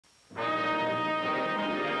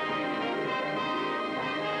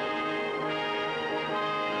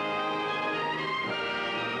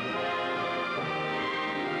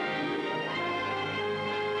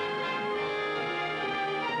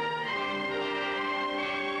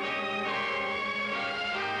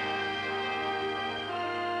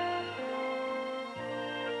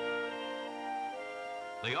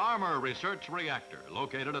The Armour Research Reactor,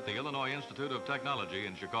 located at the Illinois Institute of Technology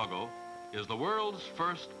in Chicago, is the world's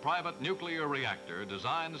first private nuclear reactor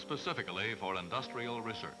designed specifically for industrial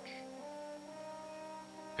research.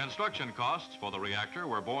 Construction costs for the reactor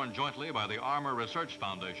were borne jointly by the Armour Research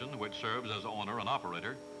Foundation, which serves as owner and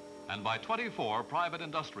operator, and by 24 private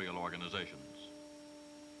industrial organizations.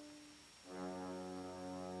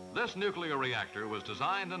 This nuclear reactor was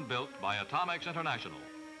designed and built by Atomics International.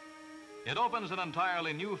 It opens an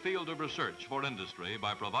entirely new field of research for industry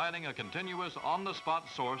by providing a continuous on-the-spot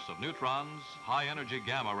source of neutrons, high-energy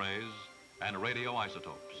gamma rays, and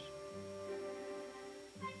radioisotopes.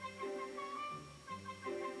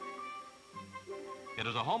 It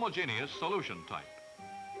is a homogeneous solution type.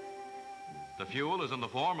 The fuel is in the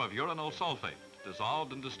form of uranyl sulfate,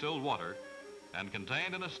 dissolved in distilled water, and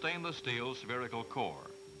contained in a stainless steel spherical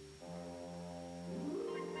core.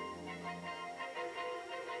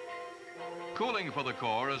 Cooling for the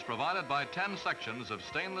core is provided by 10 sections of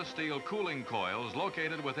stainless steel cooling coils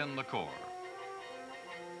located within the core.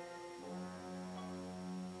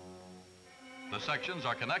 The sections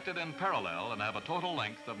are connected in parallel and have a total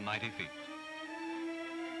length of 90 feet.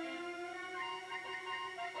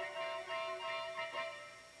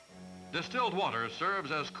 Distilled water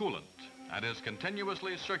serves as coolant and is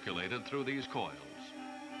continuously circulated through these coils.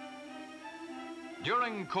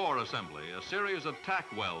 During core assembly, a series of tack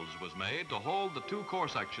welds was made to hold the two core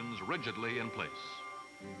sections rigidly in place.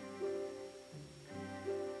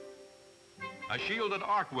 A shielded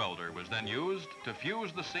arc welder was then used to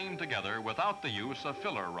fuse the seam together without the use of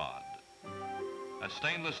filler rod. A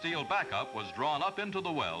stainless steel backup was drawn up into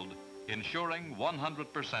the weld, ensuring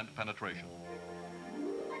 100% penetration.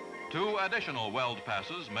 Two additional weld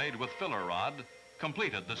passes made with filler rod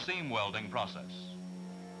completed the seam welding process.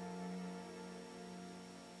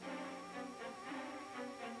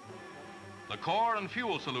 The core and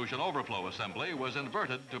fuel solution overflow assembly was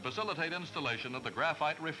inverted to facilitate installation of the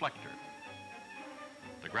graphite reflector.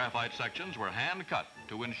 The graphite sections were hand-cut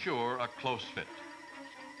to ensure a close fit.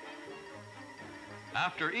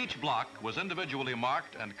 After each block was individually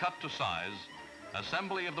marked and cut to size,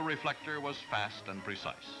 assembly of the reflector was fast and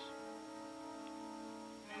precise.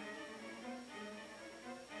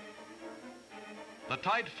 The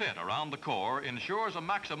tight fit around the core ensures a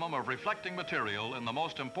maximum of reflecting material in the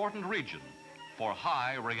most important region for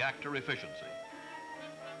high reactor efficiency.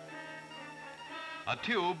 A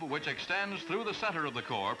tube which extends through the center of the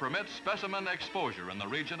core permits specimen exposure in the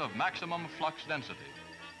region of maximum flux density.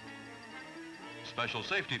 Special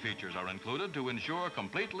safety features are included to ensure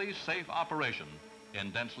completely safe operation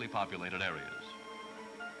in densely populated areas.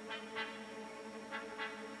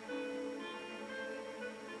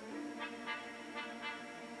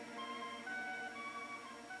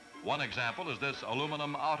 One example is this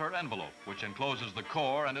aluminum outer envelope, which encloses the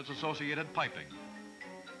core and its associated piping.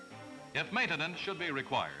 If maintenance should be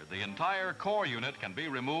required, the entire core unit can be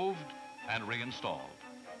removed and reinstalled.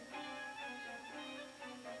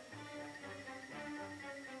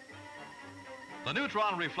 The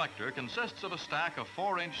neutron reflector consists of a stack of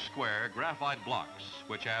 4-inch square graphite blocks,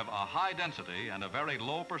 which have a high density and a very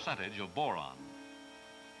low percentage of boron.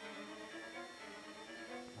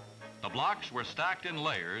 The blocks were stacked in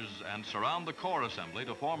layers and surround the core assembly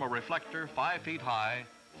to form a reflector 5 feet high,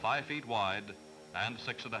 5 feet wide, and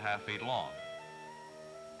 6.5 feet long.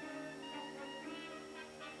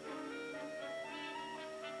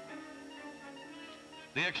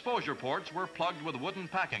 The exposure ports were plugged with wooden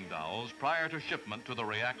packing dowels prior to shipment to the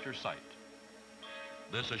reactor site.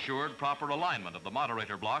 This assured proper alignment of the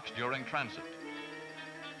moderator blocks during transit.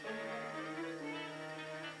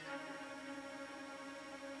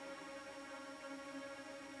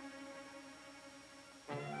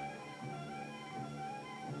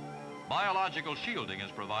 Biological shielding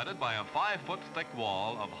is provided by a 5-foot thick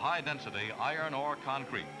wall of high-density iron ore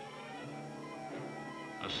concrete.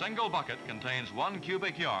 A single bucket contains 1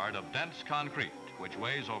 cubic yard of dense concrete, which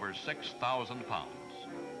weighs over 6,000 pounds.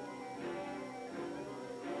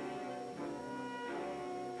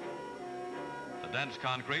 The dense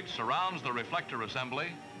concrete surrounds the reflector assembly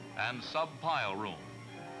and sub-pile room.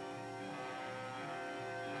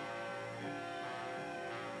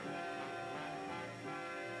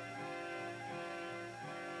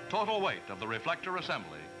 Total weight of the reflector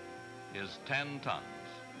assembly is 10 tons.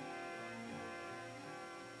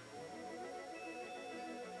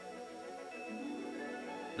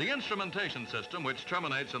 The instrumentation system, which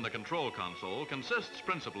terminates in the control console, consists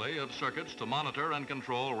principally of circuits to monitor and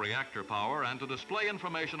control reactor power and to display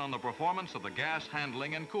information on the performance of the gas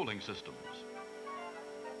handling and cooling systems.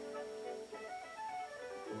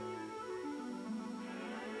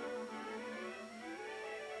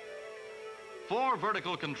 4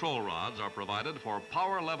 vertical control rods are provided for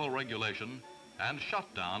power level regulation and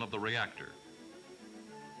shutdown of the reactor.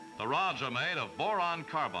 The rods are made of boron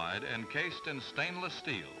carbide encased in stainless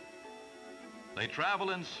steel. They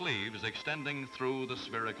travel in sleeves extending through the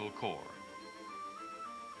spherical core.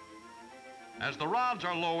 As the rods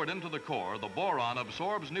are lowered into the core, the boron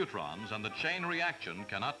absorbs neutrons and the chain reaction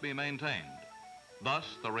cannot be maintained. Thus,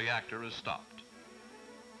 the reactor is stopped.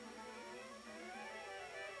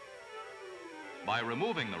 By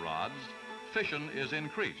removing the rods, fission is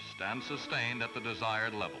increased and sustained at the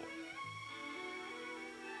desired level.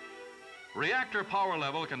 Reactor power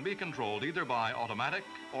level can be controlled either by automatic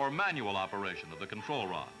or manual operation of the control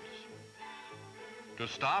rods. To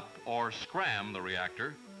stop or scram the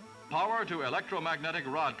reactor, power to electromagnetic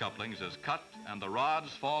rod couplings is cut and the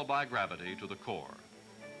rods fall by gravity to the core.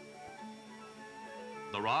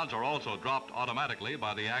 The rods are also dropped automatically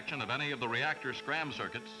by the action of any of the reactor scram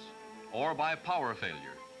circuits or by power failure.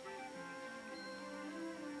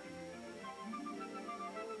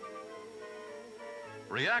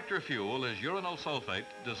 Reactor fuel is uranyl sulfate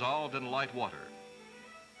dissolved in light water.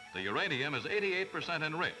 The uranium is 88%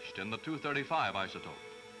 enriched in the 235 isotope.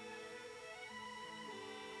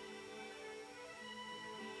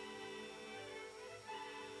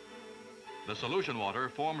 The solution water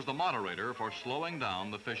forms the moderator for slowing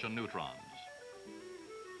down the fission neutrons.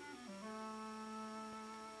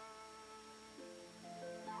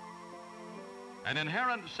 An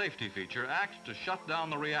inherent safety feature acts to shut down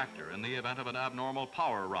the reactor in the event of an abnormal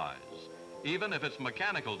power rise, even if its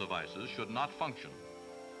mechanical devices should not function.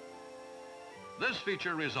 This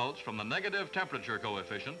feature results from the negative temperature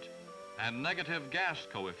coefficient and negative gas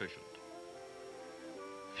coefficient.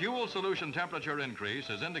 Fuel solution temperature increase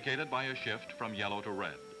is indicated by a shift from yellow to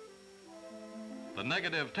red. The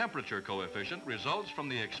negative temperature coefficient results from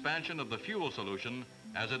the expansion of the fuel solution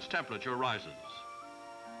as its temperature rises.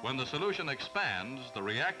 When the solution expands, the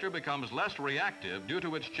reactor becomes less reactive due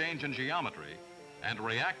to its change in geometry, and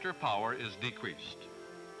reactor power is decreased.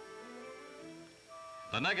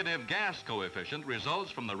 The negative gas coefficient results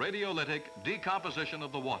from the radiolytic decomposition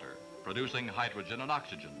of the water, producing hydrogen and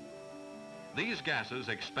oxygen. These gases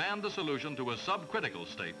expand the solution to a subcritical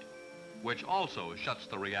state, which also shuts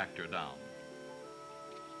the reactor down.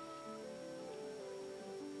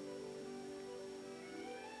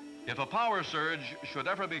 If a power surge should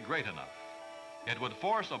ever be great enough, it would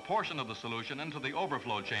force a portion of the solution into the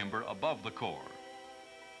overflow chamber above the core.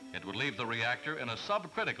 It would leave the reactor in a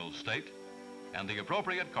subcritical state, and the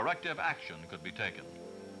appropriate corrective action could be taken.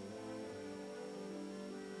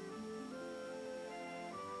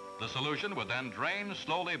 The solution would then drain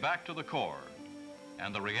slowly back to the core,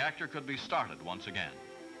 and the reactor could be started once again.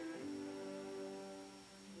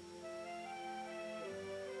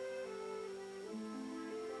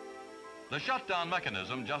 The shutdown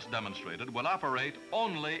mechanism just demonstrated will operate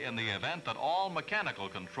only in the event that all mechanical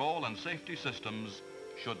control and safety systems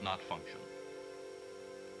should not function.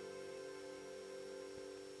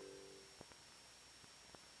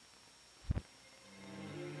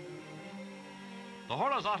 The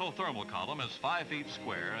horizontal thermal column is 5 feet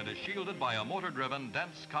square and is shielded by a motor-driven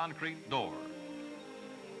dense concrete door.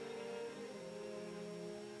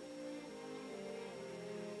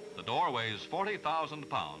 The door weighs 40,000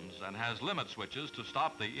 pounds and has limit switches to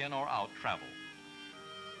stop the in or out travel.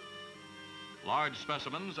 Large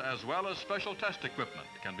specimens as well as special test equipment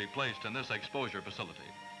can be placed in this exposure facility.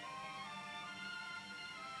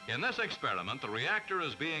 In this experiment, the reactor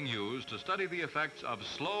is being used to study the effects of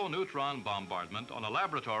slow neutron bombardment on a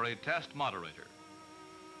laboratory test moderator.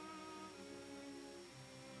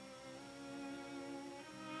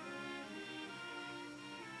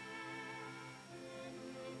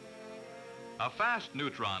 A fast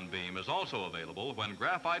neutron beam is also available when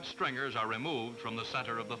graphite stringers are removed from the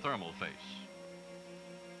center of the thermal face.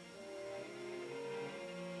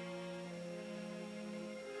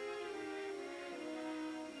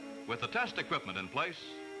 With the test equipment in place,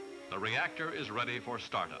 the reactor is ready for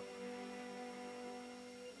startup.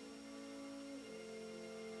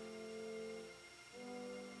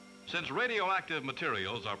 Since radioactive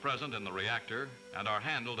materials are present in the reactor and are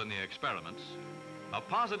handled in the experiments, a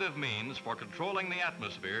positive means for controlling the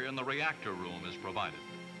atmosphere in the reactor room is provided.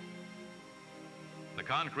 The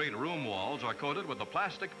concrete room walls are coated with a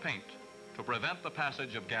plastic paint to prevent the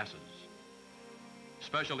passage of gases.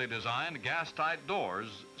 Specially designed gas-tight doors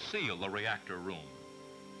seal the reactor room.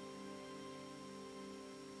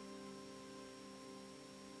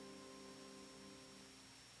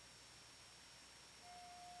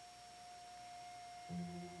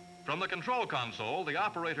 From the control console, the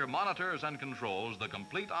operator monitors and controls the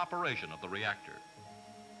complete operation of the reactor.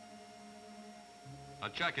 A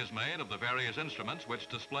check is made of the various instruments which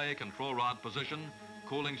display control rod position,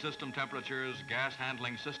 cooling system temperatures, gas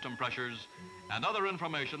handling system pressures, and other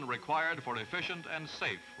information required for efficient and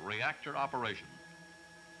safe reactor operation.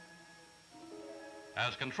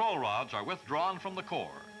 As control rods are withdrawn from the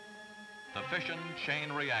core, the fission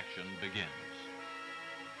chain reaction begins.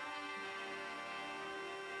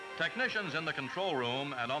 Technicians in the control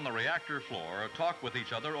room and on the reactor floor talk with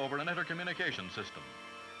each other over an intercommunication system.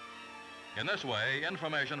 In this way,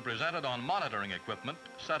 information presented on monitoring equipment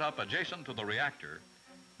set up adjacent to the reactor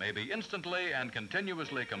may be instantly and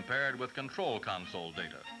continuously compared with control console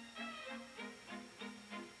data.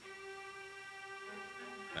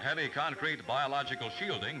 The heavy concrete biological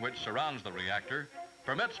shielding which surrounds the reactor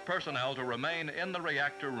permits personnel to remain in the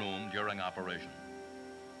reactor room during operation.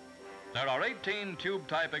 There are 18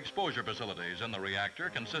 tube-type exposure facilities in the reactor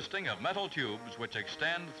consisting of metal tubes which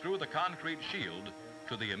extend through the concrete shield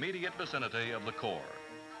to the immediate vicinity of the core.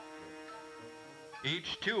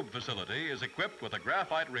 Each tube facility is equipped with a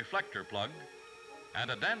graphite reflector plug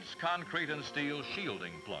and a dense concrete and steel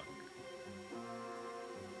shielding plug.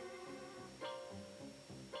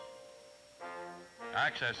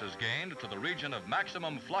 Access is gained to the region of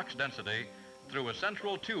maximum flux density through a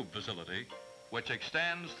central tube facility which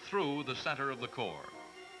extends through the center of the core.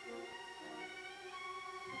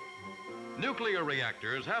 Nuclear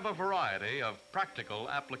reactors have a variety of practical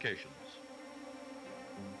applications.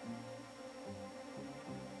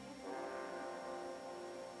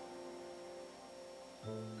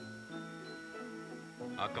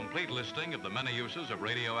 A complete listing of the many uses of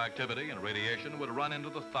radioactivity and radiation would run into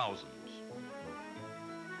the thousands.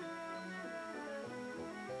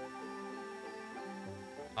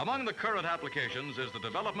 Among the current applications is the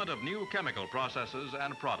development of new chemical processes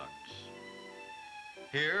and products.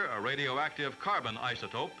 Here, a radioactive carbon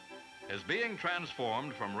isotope is being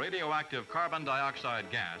transformed from radioactive carbon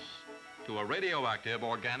dioxide gas to a radioactive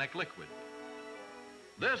organic liquid.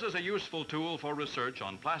 This is a useful tool for research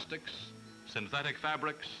on plastics, synthetic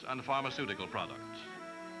fabrics, and pharmaceutical products.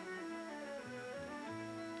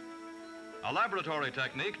 A laboratory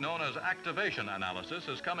technique known as activation analysis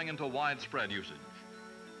is coming into widespread usage.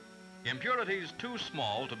 Impurities too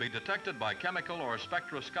small to be detected by chemical or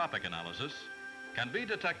spectroscopic analysis can be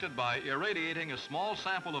detected by irradiating a small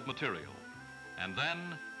sample of material and then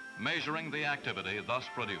measuring the activity thus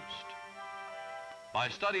produced. By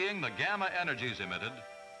studying the gamma energies emitted,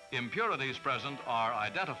 impurities present are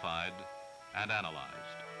identified and analyzed.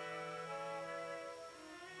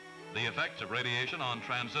 The effects of radiation on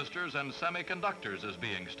transistors and semiconductors is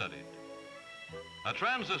being studied. A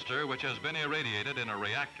transistor which has been irradiated in a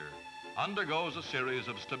reactor undergoes a series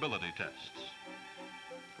of stability tests.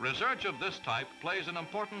 Research of this type plays an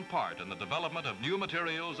important part in the development of new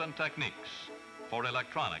materials and techniques for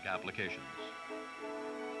electronic applications.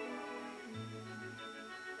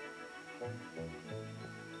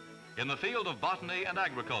 In the field of botany and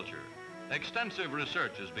agriculture, extensive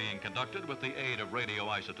research is being conducted with the aid of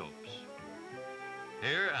radioisotopes.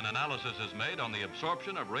 Here, an analysis is made on the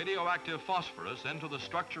absorption of radioactive phosphorus into the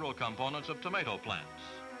structural components of tomato plants.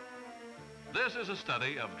 This is a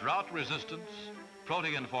study of drought resistance,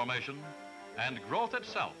 protein formation, and growth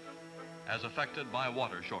itself as affected by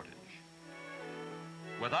water shortage.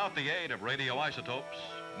 Without the aid of radioisotopes,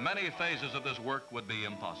 many phases of this work would be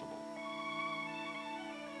impossible.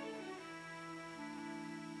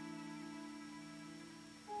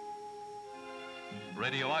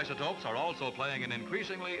 Radioisotopes are also playing an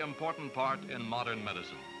increasingly important part in modern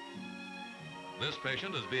medicine. This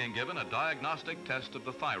patient is being given a diagnostic test of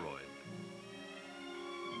the thyroid.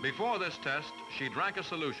 Before this test, she drank a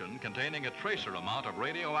solution containing a tracer amount of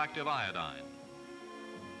radioactive iodine.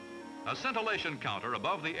 A scintillation counter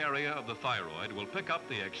above the area of the thyroid will pick up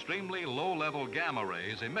the extremely low-level gamma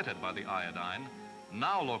rays emitted by the iodine,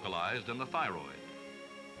 now localized in the thyroid.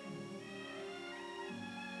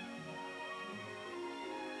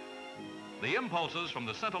 The impulses from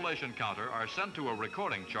the scintillation counter are sent to a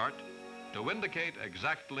recording chart to indicate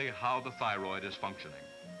exactly how the thyroid is functioning.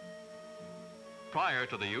 Prior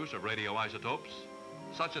to the use of radioisotopes,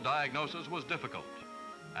 such a diagnosis was difficult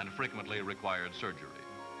and frequently required surgery.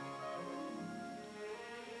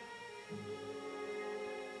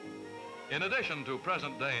 In addition to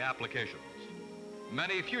present-day applications,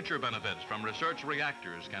 many future benefits from research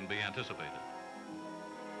reactors can be anticipated.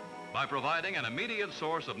 By providing an immediate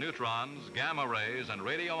source of neutrons, gamma rays, and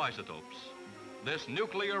radioisotopes, this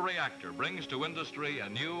nuclear reactor brings to industry a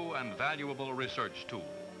new and valuable research tool.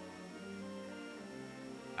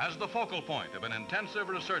 As the focal point of an intensive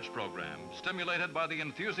research program stimulated by the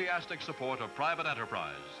enthusiastic support of private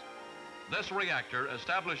enterprise, this reactor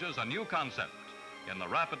establishes a new concept in the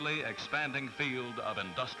rapidly expanding field of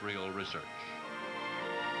industrial research.